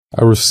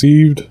I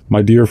received,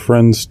 my dear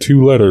friends,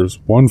 2 letters,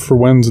 one for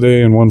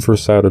Wednesday and one for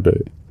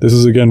Saturday. This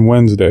is again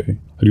Wednesday.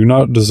 I do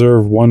not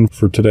deserve one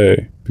for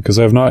today, because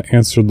I have not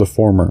answered the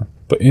former.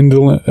 But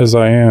indolent as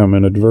I am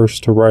and adverse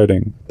to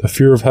writing, the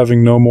fear of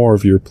having no more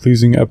of your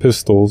pleasing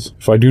epistles,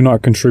 if I do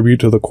not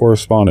contribute to the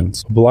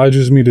correspondence,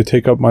 obliges me to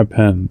take up my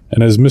pen.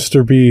 And as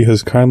Mr. B.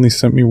 has kindly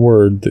sent me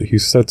word that he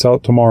sets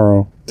out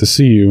tomorrow to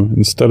see you,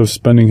 instead of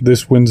spending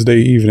this Wednesday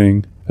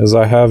evening, as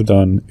I have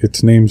done,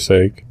 its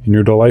namesake, in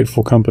your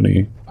delightful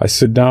company, I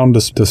sit down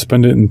to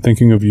spend it in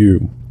thinking of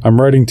you. I'm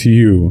writing to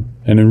you,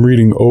 and in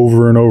reading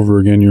over and over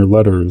again your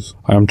letters,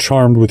 I am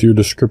charmed with your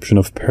description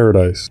of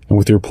paradise, and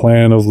with your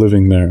plan of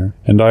living there,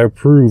 and I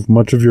approve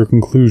much of your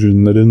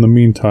conclusion that in the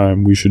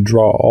meantime we should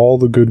draw all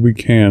the good we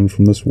can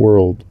from this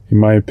world. In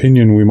my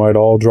opinion, we might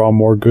all draw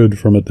more good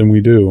from it than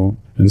we do,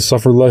 and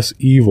suffer less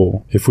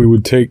evil if we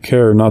would take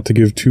care not to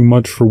give too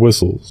much for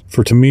whistles.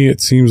 For to me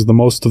it seems the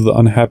most of the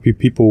unhappy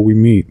people we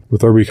meet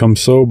with are become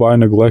so by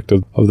neglect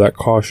of that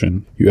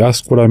caution. You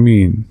ask what I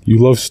mean. You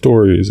love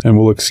stories, and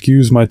will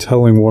excuse my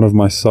telling one of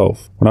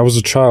myself. When I was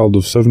a child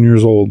of 7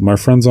 years old, my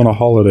friends on a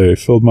holiday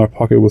filled my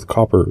pocket with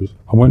coppers.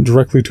 I went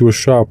directly to a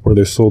shop where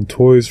they sold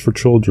toys for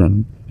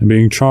children, and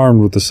being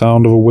charmed with the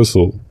sound of a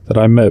whistle that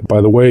I met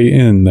by the way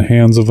in the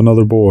hands of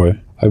another boy,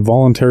 I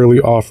voluntarily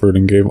offered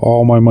and gave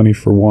all my money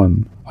for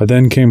one. I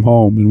then came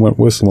home and went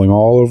whistling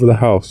all over the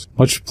house,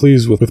 much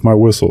pleased with my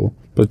whistle,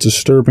 but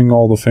disturbing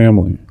all the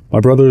family. My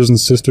brothers and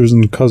sisters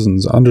and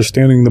cousins,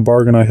 understanding the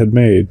bargain I had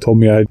made, told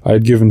me I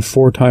had given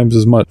 4 times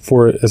as much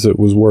for it as it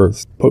was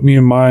worth, put me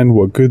in mind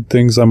what good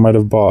things I might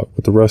have bought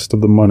with the rest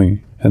of the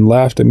money, and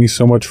laughed at me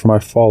so much for my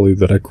folly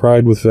that I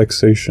cried with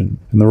vexation,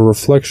 and the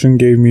reflection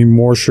gave me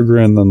more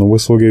chagrin than the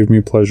whistle gave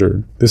me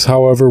pleasure. This,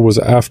 however, was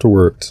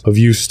afterwards of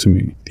use to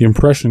me, the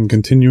impression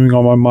continuing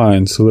on my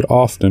mind, so that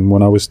often,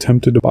 when I was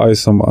tempted to buy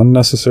some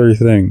unnecessary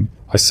thing,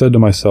 I said to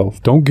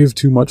myself, don't give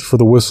too much for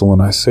the whistle,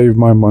 and I save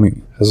my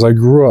money. As I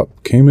grew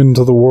up, came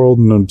into the world,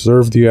 and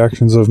observed the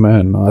actions of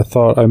men, I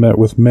thought I met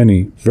with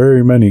many,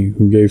 very many,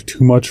 who gave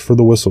too much for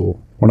the whistle.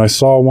 When I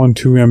saw one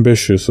too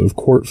ambitious of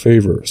court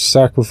favor,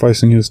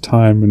 sacrificing his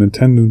time and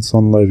attendance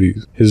on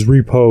levees, his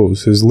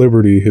repose, his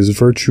liberty, his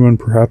virtue, and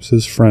perhaps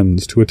his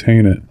friends, to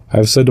attain it, I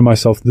have said to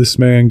myself, this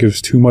man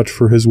gives too much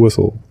for his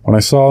whistle. When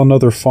I saw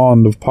another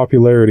fond of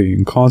popularity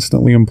and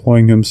constantly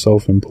employing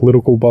himself in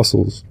political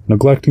bustles,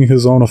 neglecting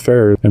his own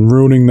affairs and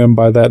ruining them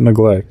by that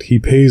neglect, he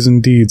pays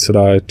indeed, said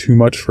I, too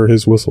much for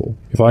his whistle.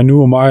 If I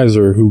knew a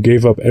miser who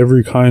gave up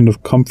every kind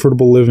of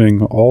comfortable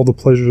living, all the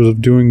pleasures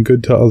of doing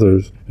good to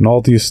others, and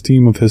all the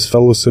esteem of his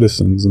fellow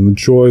citizens, and the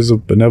joys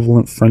of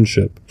benevolent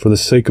friendship, for the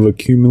sake of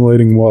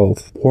accumulating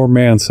wealth, poor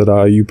man, said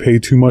I, you pay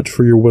too much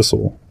for your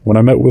whistle. When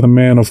I met with a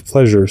man of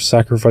pleasure,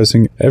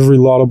 sacrificing every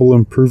laudable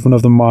improvement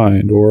of the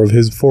mind or of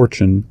his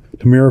fortune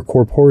to mere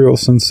corporeal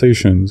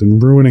sensations,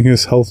 and ruining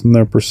his health in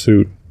their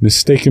pursuit,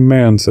 mistaken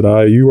man, said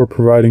I, you are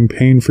providing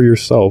pain for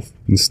yourself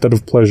instead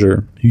of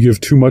pleasure. You give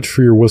too much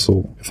for your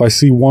whistle. If I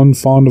see one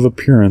fond of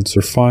appearance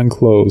or fine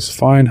clothes,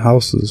 fine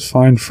houses,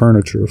 fine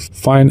furniture,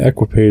 fine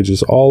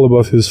equipages, all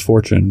above his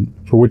fortune,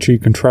 for which he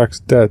contracts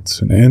debts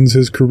and ends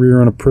his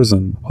career in a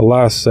prison,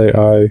 alas, say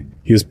I,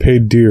 he has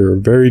paid dear,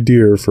 very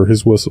dear, for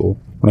his whistle.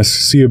 When I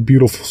see a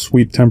beautiful,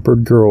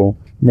 sweet-tempered girl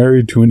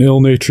married to an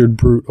ill-natured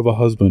brute of a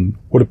husband,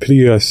 what a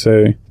pity, I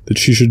say, that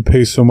she should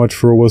pay so much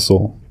for a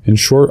whistle. In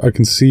short, I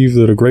conceive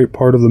that a great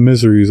part of the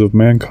miseries of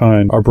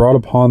mankind are brought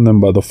upon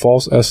them by the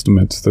false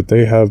estimates that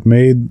they have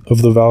made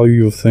of the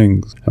value of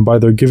things, and by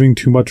their giving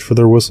too much for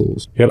their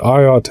whistles. Yet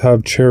I ought to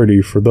have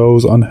charity for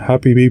those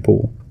unhappy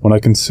people, when I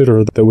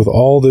consider that with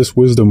all this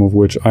wisdom of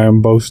which I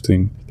am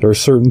boasting, there are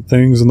certain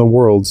things in the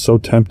world so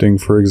tempting,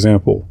 for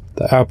example,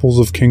 the apples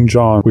of King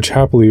John, which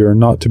happily are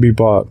not to be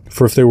bought,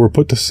 for if they were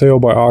put to sale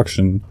by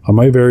auction, I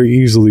might very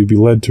easily be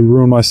led to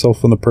ruin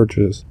myself in the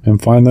purchase,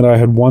 and find that I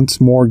had once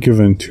more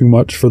given too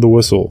much for the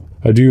whistle.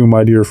 Adieu,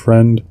 my dear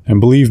friend, and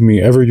believe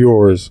me ever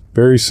yours,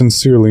 very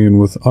sincerely and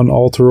with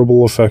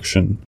unalterable affection.